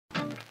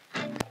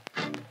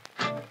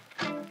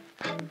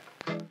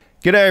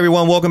G'day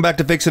everyone, welcome back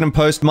to Fix It in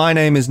Post. My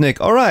name is Nick.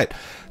 Alright,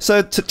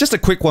 so just a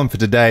quick one for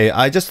today.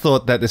 I just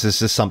thought that this is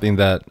just something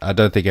that I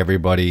don't think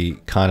everybody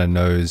kind of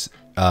knows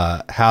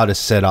how to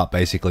set up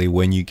basically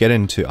when you get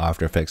into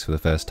After Effects for the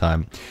first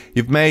time.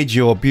 You've made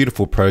your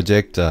beautiful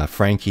project,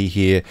 Frankie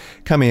here,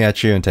 coming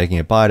at you and taking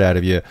a bite out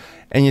of you,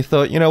 and you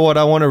thought, you know what,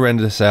 I want to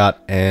render this out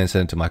and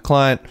send it to my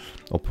client,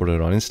 or put it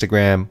on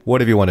Instagram,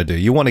 whatever you want to do.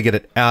 You want to get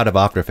it out of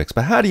After Effects,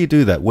 but how do you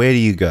do that? Where do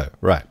you go?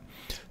 Right.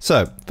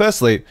 So,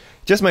 firstly,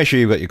 just make sure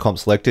you've got your comp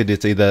selected.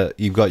 It's either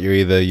you've got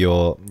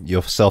your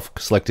yourself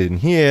selected in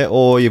here,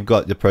 or you've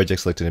got your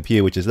project selected up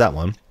here, which is that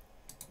one.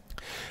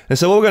 And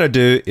so what we're going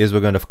to do is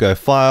we're going to go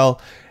File,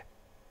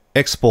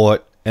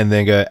 Export, and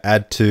then go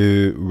Add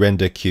to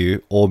Render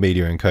Queue or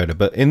Media Encoder.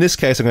 But in this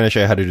case, I'm going to show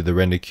you how to do the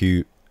render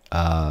queue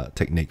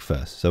technique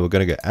first. So we're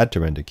going to go Add to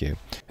Render Queue.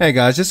 Hey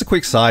guys, just a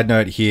quick side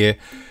note here.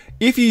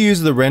 If you use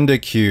the render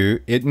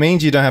queue, it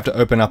means you don't have to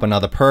open up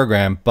another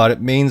program, but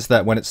it means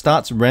that when it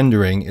starts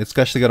rendering, it's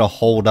actually going to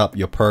hold up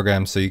your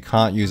program so you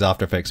can't use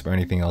After Effects or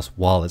anything else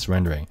while it's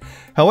rendering.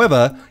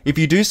 However, if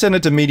you do send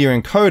it to Media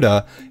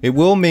Encoder, it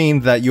will mean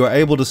that you are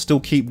able to still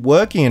keep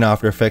working in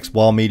After Effects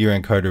while Media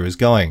Encoder is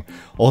going.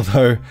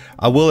 Although,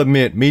 I will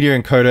admit, Media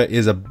Encoder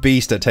is a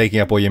beast at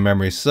taking up all your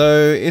memory,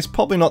 so it's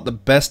probably not the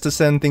best to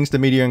send things to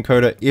Media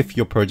Encoder if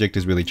your project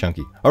is really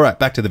chunky. Alright,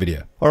 back to the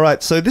video.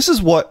 Alright, so this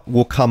is what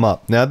will come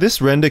up. Now, this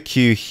render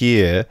queue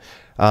here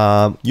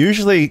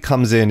usually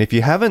comes in, if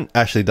you haven't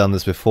actually done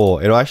this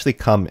before, it'll actually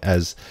come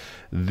as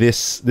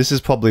this. This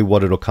is probably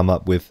what it'll come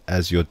up with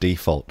as your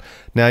default.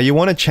 Now you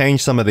want to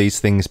change some of these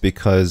things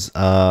because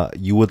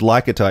you would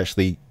like it to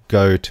actually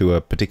go to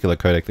a particular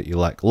codec that you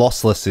like.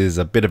 Lossless is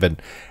a bit of an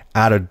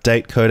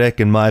out-of-date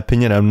codec in my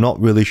opinion. I'm not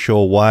really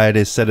sure why it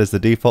is set as the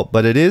default,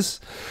 but it is.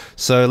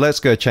 So let's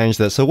go change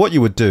that. So what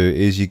you would do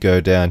is you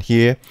go down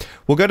here,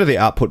 we'll go to the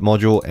output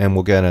module and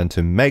we'll go down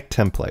to make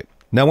template.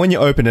 Now when you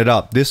open it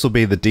up, this will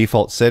be the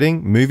default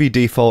setting, movie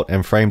default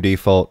and frame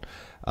default.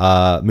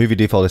 Movie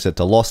default is set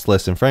to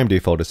lossless and frame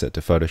default is set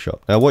to Photoshop.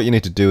 Now what you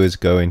need to do is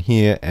go in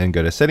here and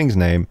go to settings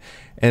name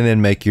and then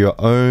make your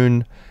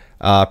own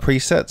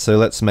preset. So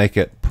let's make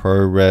it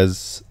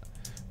ProRes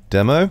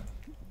demo.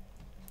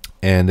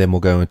 And then we'll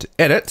go into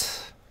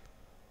edit.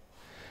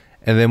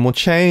 And then we'll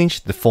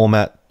change the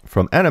format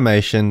from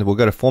animation. We'll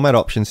go to format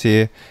options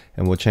here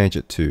and we'll change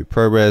it to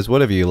ProRes,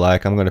 whatever you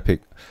like. I'm going to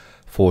pick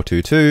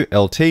 422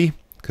 LT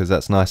because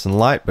that's nice and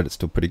light, but it's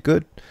still pretty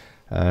good.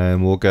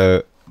 And we'll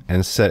go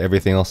and set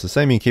everything else the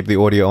same. You can keep the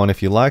audio on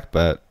if you like,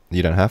 but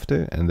you don't have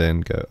to. And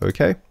then go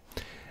OK.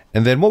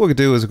 And then what we're going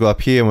to do is go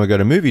up here and we'll go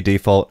to movie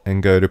default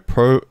and go to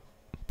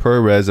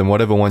ProRes and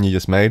whatever one you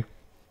just made.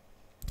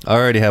 I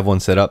already have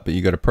one set up, but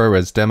you go to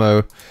ProRes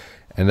demo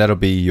and that'll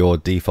be your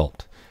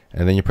default.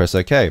 And then you press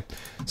OK.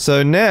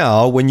 So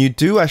now when you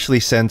do actually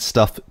send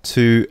stuff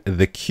to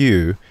the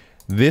queue,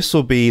 this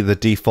will be the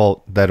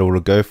default that it will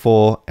go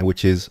for,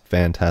 which is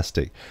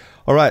fantastic.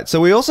 Alright,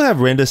 so we also have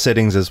render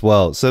settings as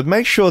well. So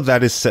make sure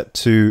that is set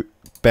to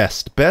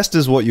best. Best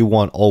is what you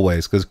want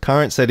always, because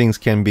current settings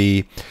can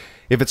be,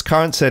 if it's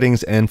current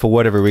settings and for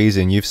whatever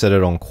reason you've set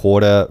it on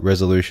quarter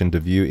resolution to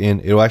view in,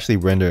 it'll actually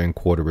render in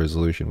quarter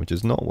resolution, which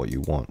is not what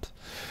you want.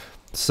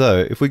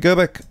 So if we go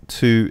back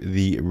to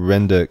the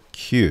render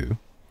queue,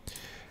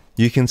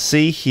 you can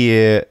see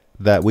here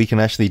that we can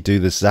actually do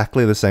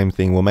exactly the same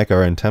thing. We'll make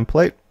our own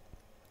template.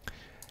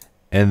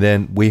 And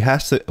then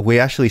it's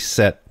actually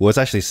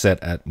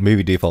set at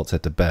movie default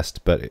set to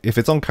best, but if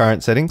it's on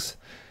current settings,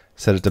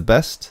 set it to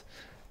best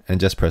and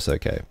just press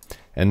OK.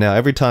 And now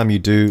every time you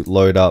do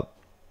load up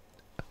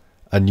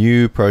a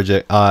new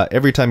project,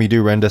 every time you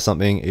do render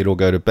something, it'll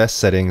go to best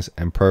settings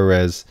and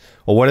ProRes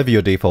or whatever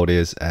your default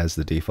is as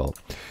the default.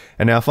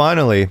 And now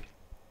finally,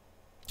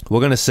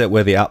 we're going to set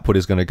where the output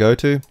is going to go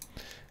to.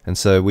 And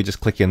so we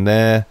just click in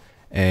there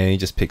and you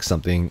just pick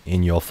something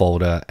in your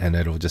folder and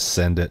it'll just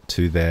send it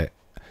to there.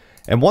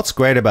 And what's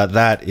great about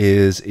that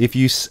is if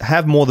you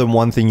have more than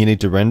one thing you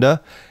need to render,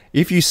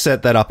 if you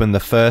set that up in the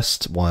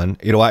first one,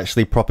 it'll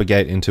actually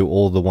propagate into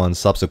all the ones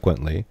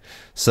subsequently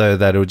so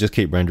that it'll just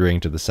keep rendering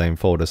to the same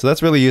folder. So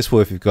that's really useful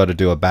if you've got to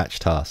do a batch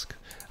task.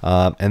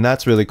 And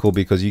that's really cool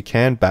because you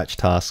can batch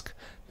task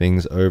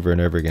things over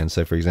and over again.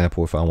 So for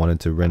example, if I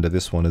wanted to render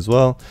this one as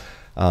well,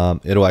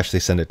 it'll actually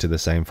send it to the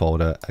same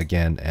folder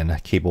again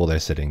and keep all their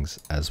settings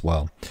as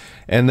well.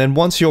 And then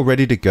once you're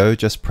ready to go,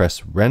 just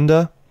press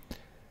render.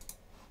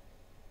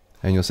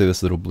 And you'll see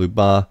this little blue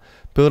bar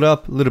build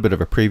up, a little bit of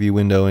a preview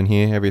window in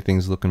here.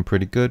 Everything's looking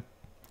pretty good.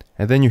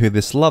 And then you hear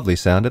this lovely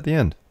sound at the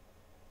end.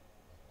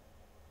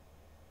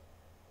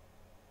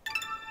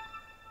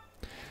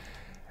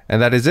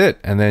 And that is it.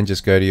 And then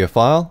just go to your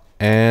file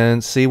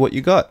and see what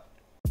you got.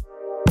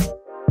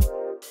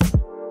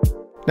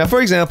 Now,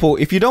 for example,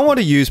 if you don't want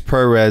to use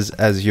ProRes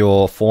as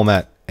your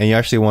format and you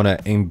actually want to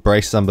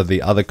embrace some of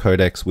the other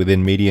codecs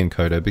within Media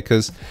Encoder,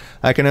 because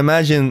I can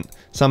imagine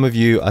some of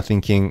you are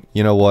thinking,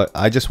 you know what,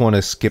 I just want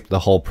to skip the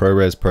whole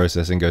ProRes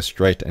process and go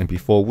straight to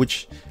MP4,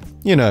 which,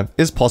 you know,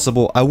 is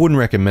possible. I wouldn't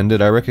recommend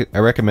it. I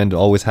recommend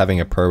always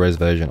having a ProRes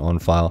version on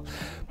file.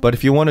 But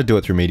if you want to do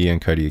it through Media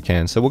Encoder, you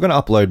can. So we're going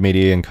to upload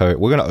Media Encoder.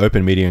 We're going to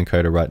open Media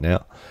Encoder right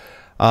now.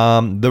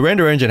 The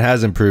render engine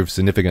has improved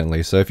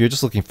significantly. So if you're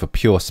just looking for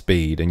pure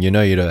speed and you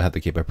know you don't have to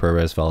keep a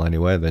ProRes file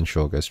anyway, then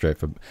sure, go straight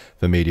for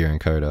Media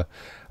Encoder.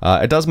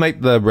 It does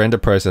make the render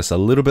process a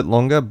little bit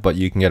longer, but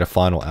you can get a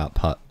final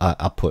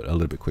output a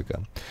little bit quicker.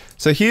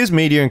 So here's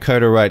Media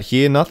Encoder right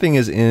here. Nothing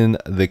is in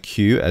the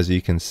queue, as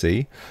you can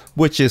see,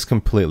 which is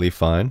completely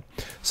fine.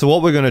 So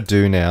what we're going to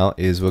do now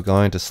is we're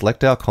going to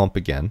select our comp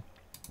again.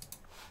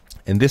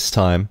 And this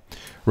time,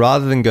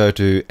 rather than go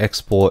to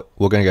export,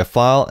 we're going to go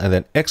File and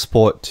then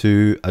Export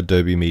to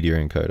Adobe Media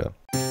Encoder.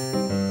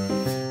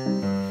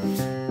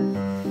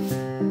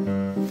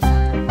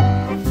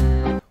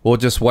 We'll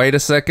just wait a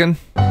second.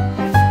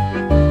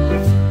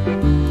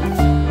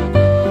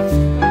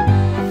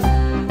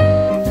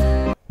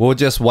 We'll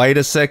just wait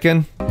a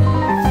second.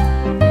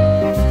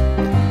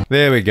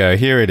 There we go,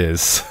 here it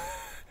is.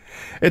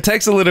 It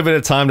takes a little bit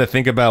of time to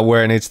think about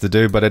where it needs to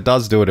do, but it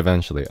does do it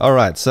eventually. All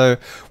right, so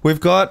we've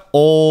got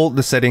all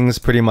the settings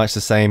pretty much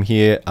the same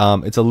here.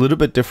 It's a little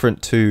bit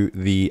different to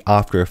the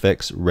After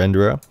Effects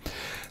renderer.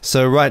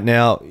 So right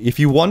now, if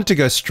you wanted to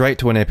go straight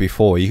to an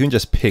MP4, you can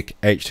just pick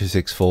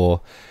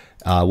H.264,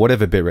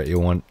 whatever bitrate you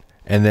want,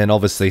 and then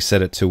obviously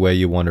set it to where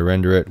you want to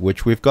render it,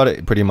 which we've got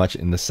it pretty much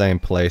in the same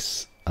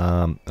place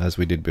as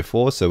we did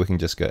before. So we can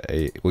just go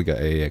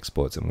AE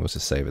exports and we'll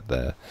just save it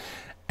there.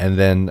 And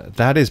then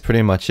that is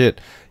pretty much it.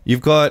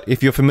 You've got,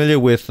 if you're familiar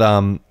with,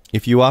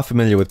 if you are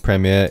familiar with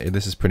Premiere,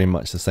 this is pretty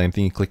much the same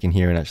thing. You click in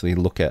here and actually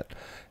look at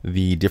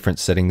the different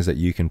settings that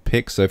you can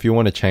pick. So if you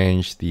want to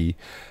change the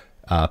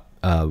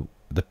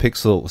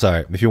pixel,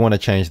 sorry, if you want to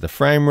change the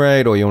frame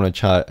rate, or you want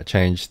to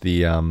change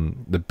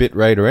the bit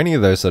rate, or any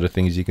of those sort of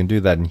things, you can do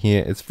that in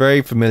here. It's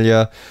very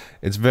familiar.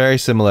 It's very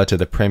similar to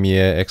the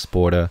Premiere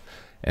exporter.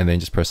 And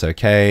then just press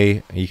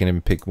OK. You can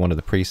even pick one of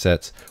the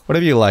presets,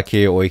 whatever you like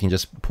here, or you can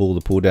just pull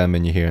the pull down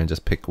menu here and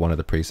just pick one of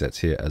the presets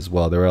here as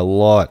well. There are a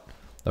lot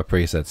of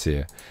presets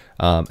here.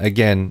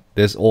 Again,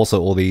 there's also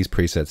all these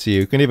presets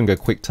here. You can even go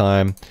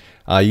QuickTime.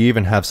 You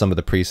even have some of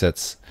the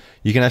presets.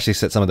 You can actually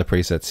set some of the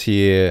presets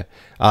here.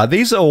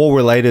 These are all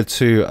related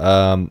to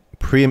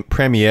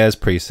Premiere's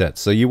presets,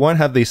 so you won't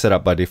have these set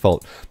up by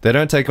default. They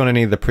don't take on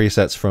any of the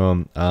presets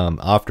from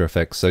After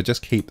Effects, so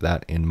just keep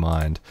that in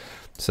mind.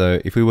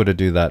 So if we were to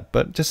do that,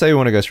 but just say we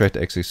want to go straight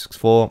to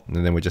X264,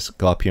 and then we just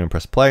go up here and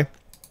press play.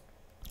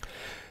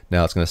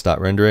 Now it's going to start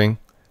rendering.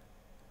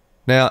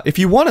 Now, if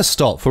you want to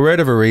stop for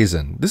whatever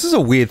reason, this is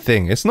a weird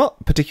thing. It's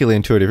not particularly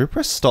intuitive. If you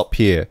press stop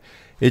here,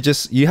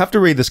 you have to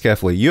read this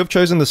carefully. You have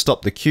chosen to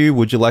stop the queue.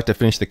 Would you like to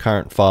finish the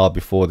current file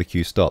before the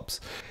queue stops?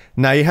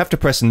 Now you have to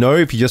press no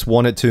if you just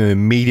want it to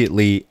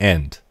immediately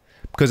end,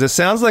 because it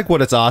sounds like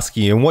what it's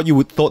asking you, and what you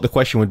would thought the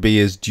question would be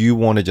is, do you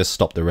want to just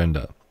stop the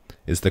render?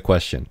 Is the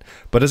question,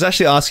 but it's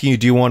actually asking you,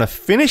 do you want to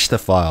finish the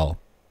file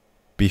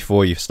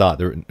before you stop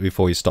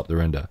the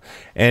render?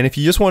 And if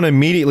you just want to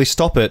immediately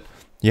stop it,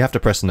 you have to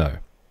press no.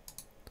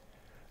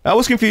 That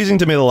was confusing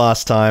to me the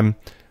last time.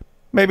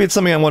 Maybe it's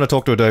something I want to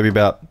talk to Adobe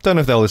about. Don't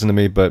know if they'll listen to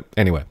me, but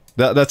anyway,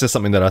 that's just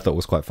something that I thought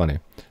was quite funny.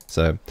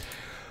 So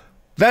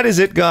that is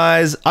it,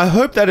 guys. I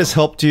hope that has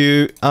helped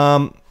you.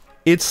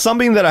 It's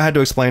something that I had to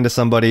explain to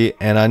somebody,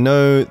 and I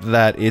know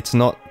that it's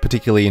not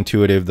particularly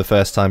intuitive the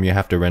first time you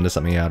have to render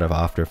something out of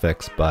After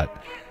Effects, but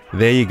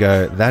there you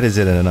go. That is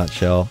it in a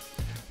nutshell.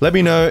 Let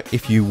me know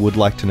if you would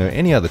like to know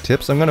any other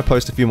tips. I'm going to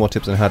post a few more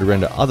tips on how to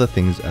render other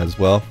things as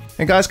well.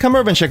 And guys, come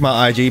over and check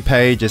my IG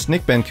page. It's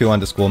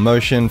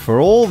nickbenq_motion for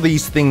all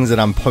these things that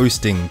I'm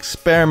posting,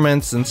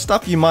 experiments and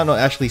stuff you might not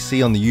actually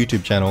see on the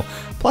YouTube channel,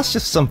 plus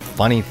just some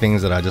funny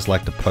things that I just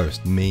like to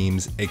post,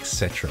 memes,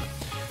 etc.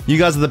 You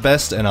guys are the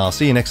best, and I'll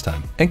see you next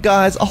time. And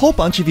guys, a whole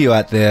bunch of you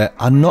out there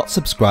are not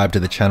subscribed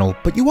to the channel,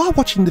 but you are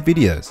watching the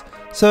videos.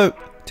 So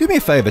do me a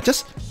favor,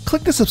 just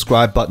click the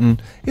subscribe button.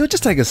 It'll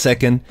just take a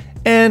second.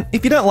 And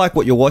if you don't like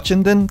what you're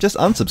watching, then just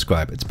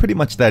unsubscribe. It's pretty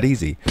much that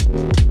easy.